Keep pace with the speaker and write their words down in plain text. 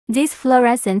This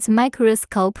fluorescence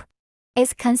microscope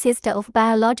consists of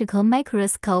biological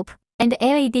microscope and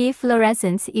LED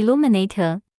fluorescence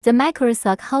illuminator. The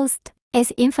microscope host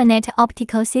is infinite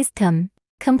optical system,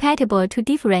 compatible to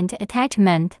different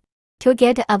attachment, to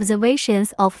get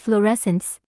observations of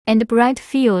fluorescence and bright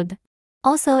field.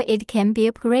 Also, it can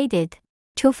be upgraded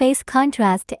to phase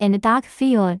contrast and dark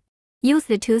field,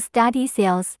 used to study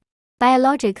cells,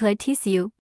 biological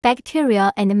tissue,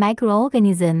 bacteria and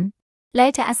microorganisms.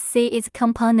 Let us see its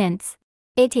components.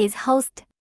 It is host,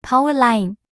 power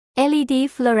line,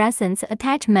 LED fluorescence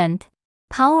attachment,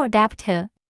 power adapter,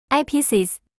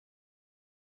 eyepieces,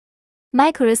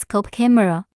 microscope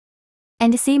camera,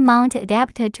 and C-mount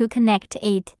adapter to connect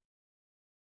it.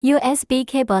 USB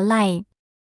cable line.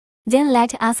 Then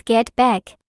let us get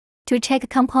back to check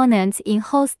components in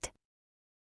host.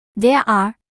 There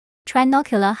are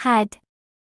trinocular head,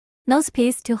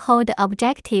 nosepiece to hold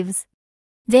objectives.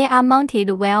 They are mounted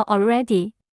well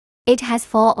already. It has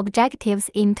 4 objectives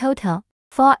in total,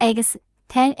 4x,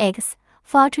 10x,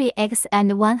 40x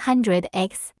and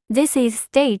 100x. This is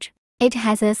stage. It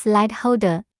has a slide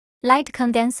holder. Light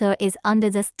condenser is under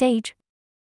the stage.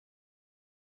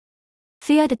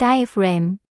 Field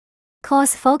diaphragm.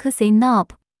 Coarse focusing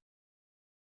knob.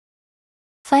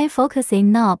 Fine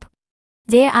focusing knob.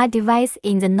 There are devices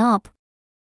in the knob.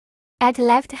 At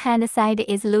left-hand side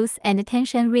is loose and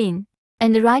tension ring,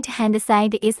 and right-hand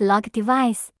side is lock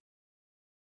device.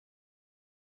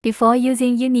 Before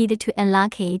using, you need to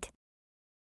unlock it.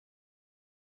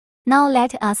 Now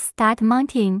let us start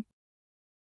mounting.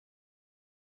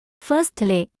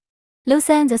 Firstly,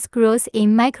 loosen the screws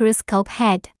in microscope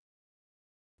head.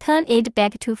 Turn it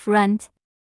back to front.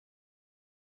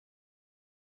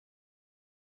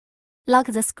 Lock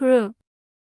the screw.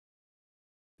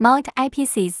 Mount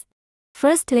eyepieces.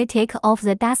 Firstly, take off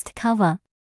the dust cover.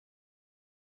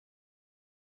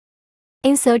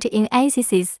 Insert in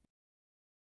eyepieces.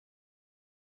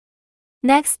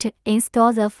 Next,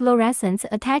 install the fluorescence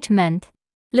attachment.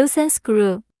 Loosen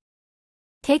screw.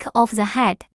 Take off the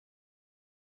head.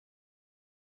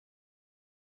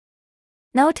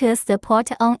 Notice the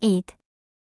port on it.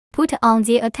 Put on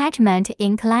the attachment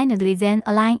inclinedly, then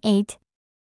align it.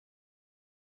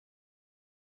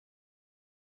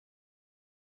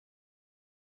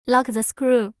 Lock the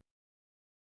screw.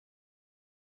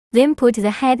 Then put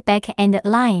the head back and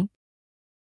align.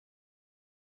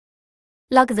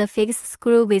 Lock the fixed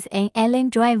screw with an Allen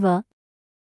driver.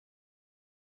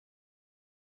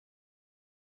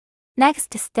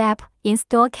 Next step,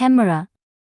 install camera.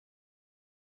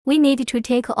 We need to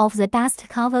take off the dust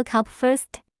cover cup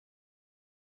first.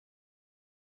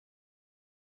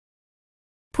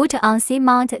 Put on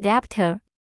C-mount adapter.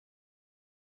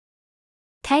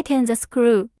 Tighten the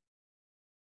screw.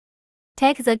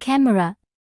 Take the camera.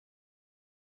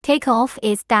 Take off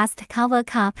its dust cover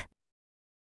cup.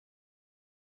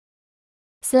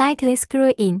 Slightly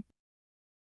screw in.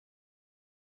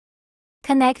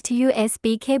 Connect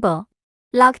USB cable.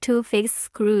 Lock 2 fixed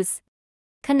screws.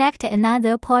 Connect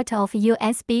another port of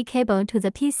USB cable to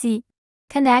the PC.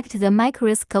 Connect the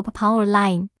microscope power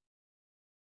line.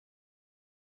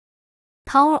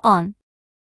 Power on.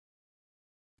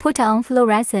 Put on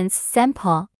fluorescence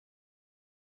sample.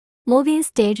 Moving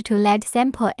stage to LED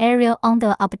sample area on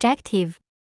the objective.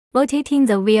 Rotating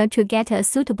the wheel to get a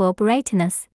suitable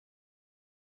brightness.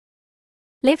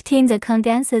 Lifting the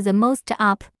condenser the most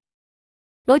up.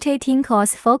 Rotating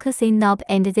coarse focusing knob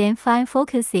and then fine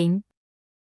focusing.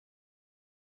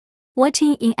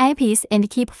 Watching in eyepiece and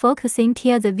keep focusing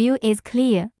till the view is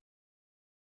clear.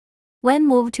 When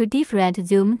move to different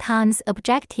zoom times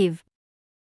objective,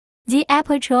 the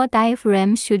aperture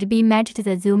diaphragm should be matched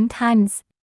the zoom times.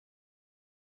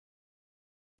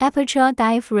 Aperture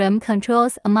diaphragm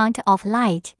controls amount of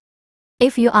light.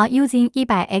 If you are using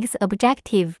E/X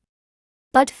objective,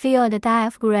 but field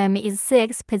diaphragm is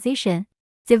 6 position,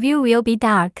 the view will be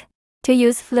dark. To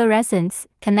use fluorescence,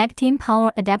 connecting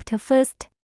power adapter first,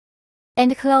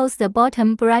 and close the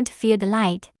bottom bright field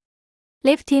light.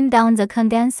 Lifting down the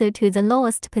condenser to the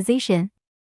lowest position.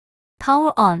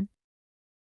 Power on.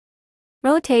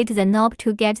 Rotate the knob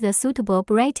to get the suitable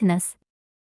brightness.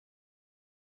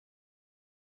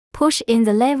 Push in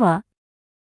the lever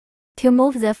to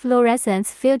move the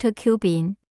fluorescence filter cube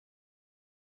in.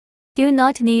 Do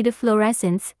not need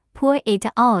fluorescence, pull it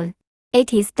out.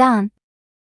 It is done.